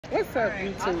What's up,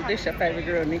 YouTube? This your favorite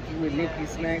girl, Nikki, with Nikki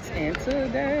Snacks, and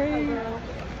today,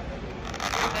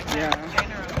 yeah,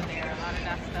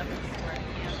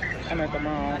 I'm at the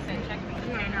mall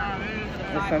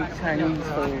with some Chinese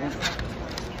food.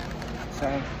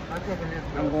 So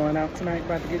I'm going out tonight,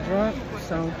 about to get drunk,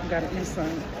 so gotta eat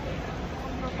something.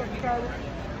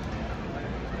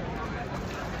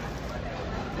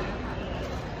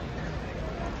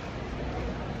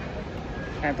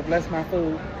 I have to bless my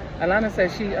food. Alana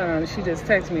said she just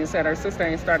texted me and said her sister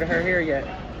ain't started her hair yet.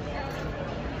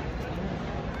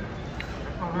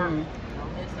 I'm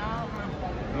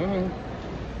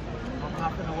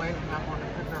not gonna wait. I'm not going to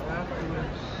pick her up.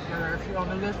 If she's on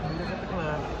the list, we'll at the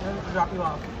club. We'll drop you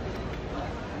off.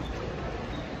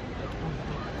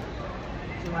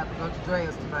 She'll have to go to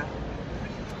Drea's tonight.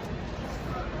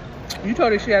 You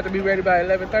told her she had to be ready by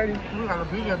 11:30? We gotta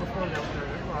be there before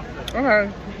 11:30.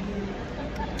 Okay.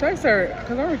 Text her,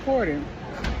 because I'm recording.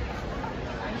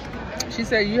 She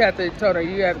said told her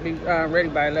you had to be ready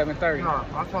by 11:30. No,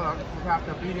 I told her we have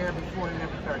to be there before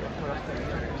 11:30. That's what I said.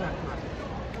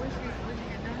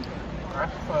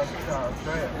 That's for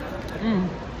Drea.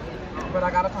 But I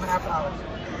got it on after hours.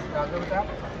 Y'all good with that?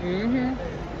 Mm-hmm.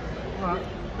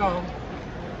 So,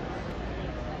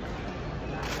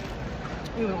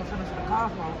 either we'll send us to the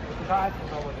Cosmo if the guys can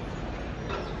go with it.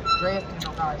 Drea's can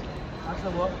no guys. I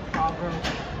said, well, all girls.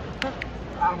 I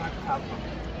don't like the Cosmo.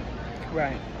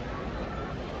 Right.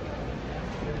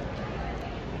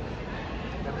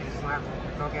 That nigga slaps me.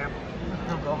 Go gamble.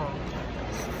 Go home.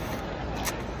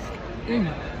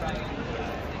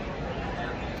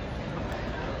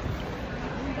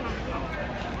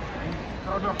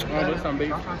 Oh, there's some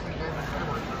beef.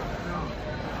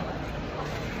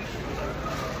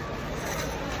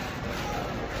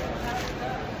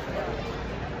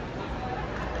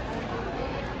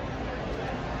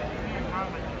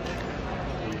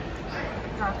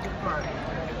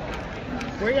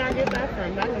 Where y'all get that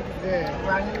from? That looks good.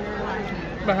 Right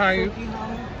here. Behind you. The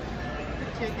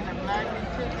chicken, the black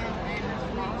chicken, and the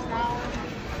small sour.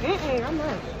 I'm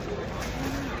not.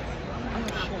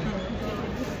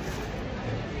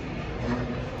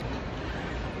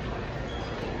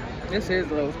 This is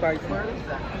a little spicy. Where is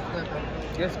that?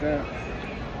 It's good.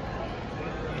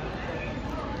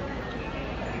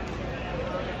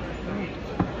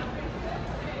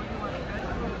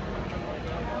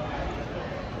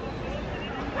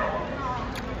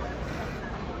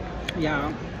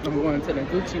 Y'all, I'm going to the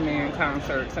Gucci Mane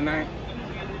concert tonight.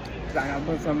 So I gotta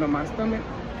put something in my stomach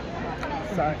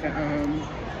so I can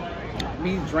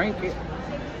be drinking.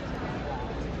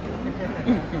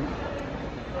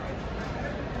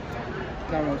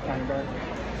 That one's kind of bad.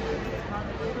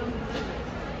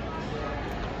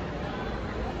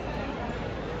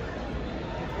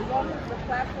 The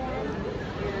platform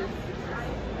is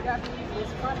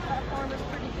this front platform is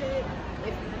pretty big.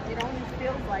 It only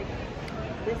feels like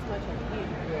this much of you.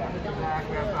 Yeah,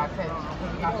 exactly. I said,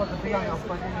 you're not supposed to be on your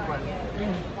foot anyway.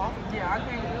 Yeah, I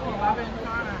can't do it. I've been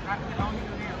trying to, I can only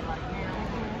do this like now.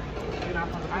 You're not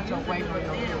supposed to put your weight on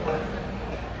your foot.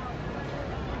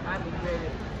 I'd be ready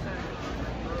to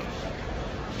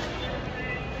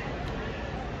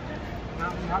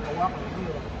I can walk on the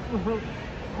wheel.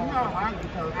 No, I can't do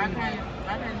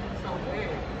so big.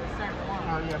 Certain one.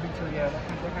 Oh yeah, me too, yeah.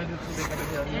 I can't do too big of a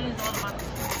hill. And it's all about the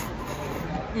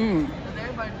because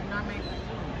everybody does not make the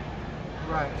food.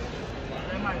 Right.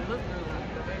 They might look good,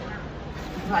 but they not.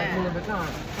 It's like Louis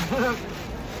Vuitton.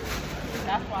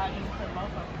 That's why I just put both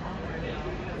of them on there now.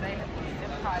 Because they have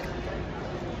the price.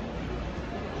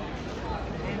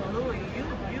 And Louis, you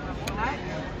like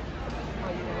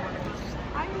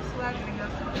how you slacking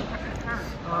up to the return?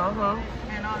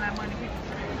 And all that money people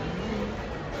spend.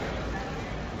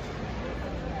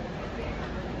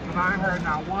 I ain't heard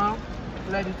not one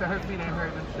lady to her feet ain't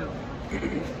heard them too.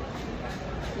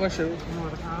 What shoes?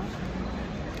 Louis Vuitton.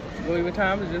 Louis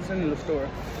Vuitton is just in the store.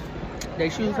 They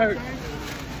shoes hurt. I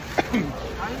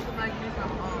used to like me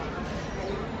some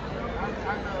I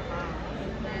love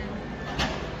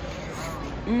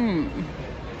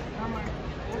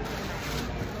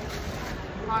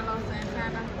Carlos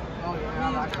Santana. Oh yeah, I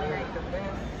like that. The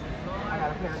best. I got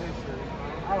a pair of his shoes.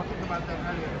 I was thinking about that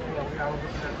earlier when I was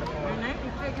looking at the and they be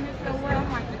taking it so well.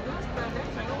 I'm like, the good stuff, they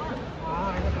take it away.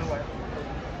 I ain't looking away.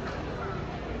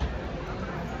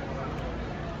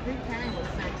 He came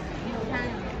with sexy. He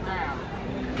came with style.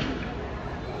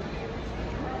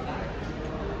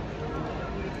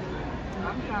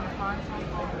 I'm trying to find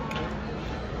something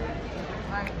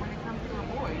like when it comes to a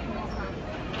boy, you know,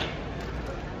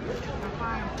 to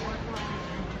find boy clothes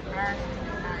embarrassing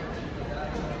and nice.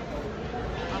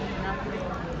 I mean,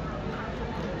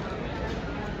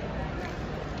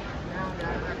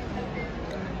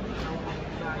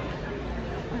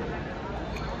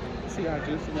 See how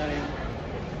juicy that is.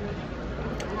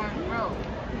 Like, bro,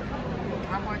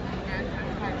 I want to get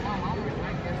like, Mom, I always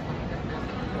like this like this.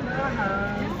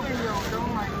 You and yo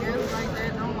don't like this like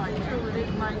that, don't like this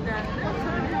like that.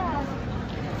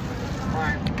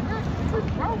 Right.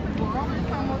 Bro, people always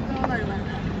come up doing like that.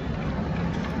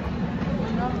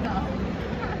 No.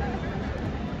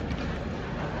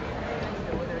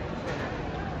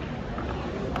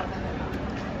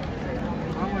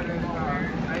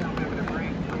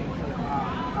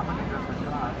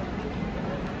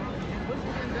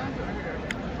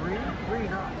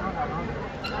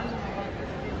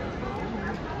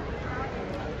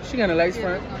 She got a lace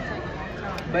front.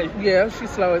 But yeah, she's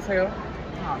slow as hell.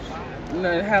 You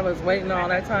know, have us waiting all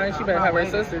that time. She better have her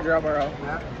sister drop her off.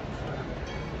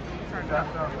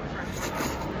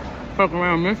 Fuck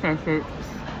around, miss that shit.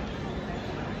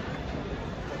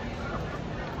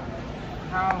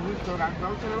 How we still got to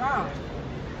go to the lounge.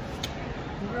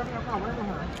 You really have to wait for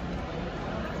her.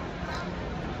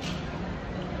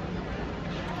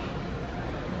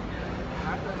 I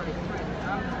feel like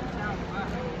I'm not telling my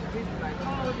people like,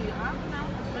 oh, I'm not.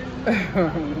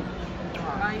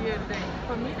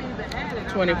 For me to even add it,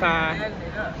 25. I'm not adding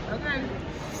it up. Okay?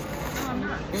 No, I'm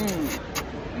not.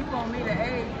 You want me to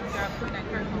add, you gotta put that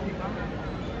curse on me. I'm not.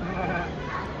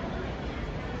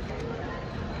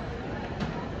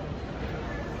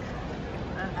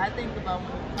 I think about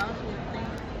when you constantly think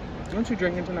What you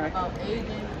drinking tonight? about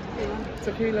aging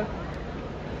Tequila.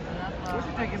 What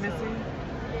you drinking, Missy?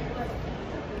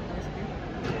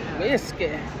 Whiskey.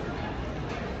 Give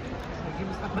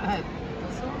me some of that. As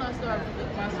soon as I started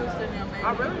with my sister and them, I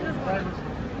really just want to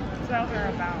tell her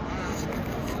about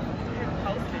him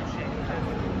posting shit because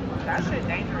that shit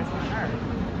dangerous for her.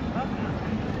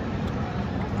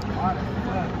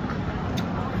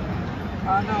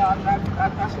 I know, I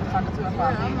should talk to her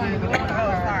about me.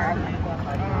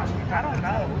 I don't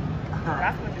know.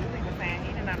 That's what Dooley was saying.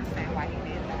 He didn't understand why he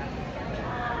did that.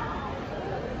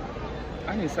 I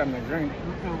need something to drink.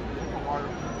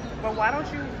 But why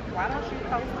don't you post a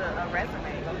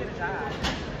resume? Go get a job.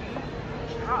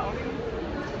 How old are you?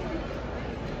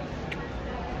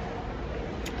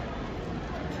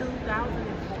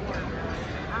 2004.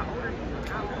 How old are you?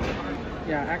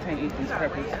 Yeah, I can't eat these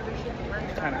peppers.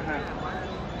 It's kind of hot.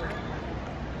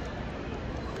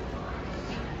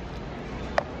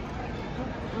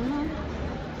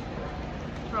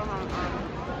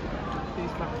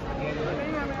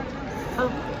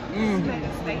 Made a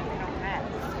statement on that,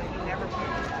 so you never put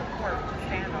to court to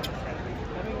stand on the statement.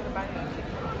 Let me get a bite of it.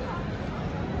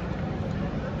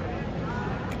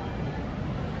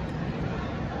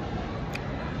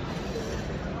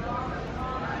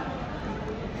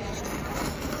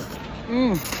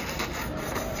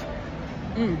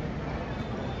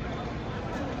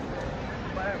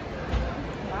 But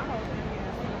my whole thing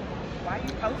is, why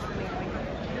you posting me when you're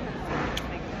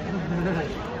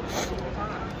multiple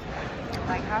times?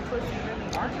 Like, how pussy really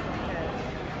are you?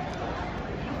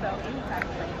 Because you felt any type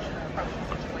of way you should approach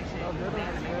the situation.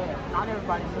 Not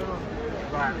everybody knew.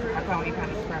 Right. I can't eat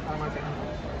kind of crap on myself.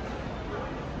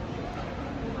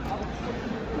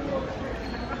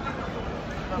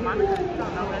 But Monica, you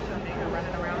don't know that your nigga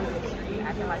running around in the street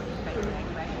acting like he's fake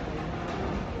anyway.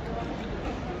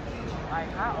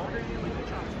 Like, how old are you when you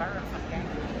trying to stir up some gang?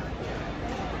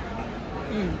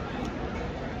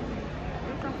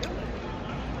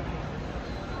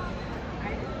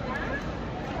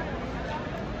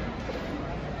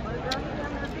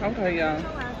 Okay, y'all.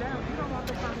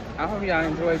 I hope y'all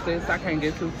enjoyed this. I can't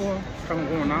get too full from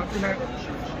going out tonight.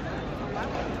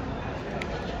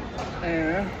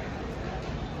 And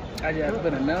I just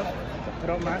put enough to put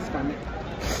on my stomach.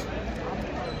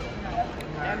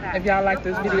 If y'all like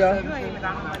this video,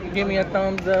 give me a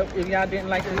thumbs up. If y'all didn't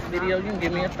like this video, you can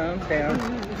give me a thumbs down.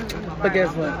 But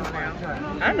guess what?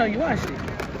 I know you watched it.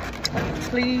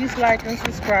 Please like and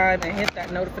subscribe and hit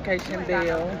that notification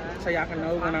bell so y'all can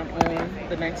know when I'm on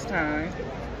the next time.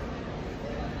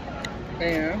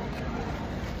 And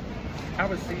I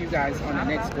will see you guys on the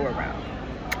next go around.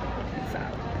 Peace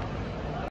out.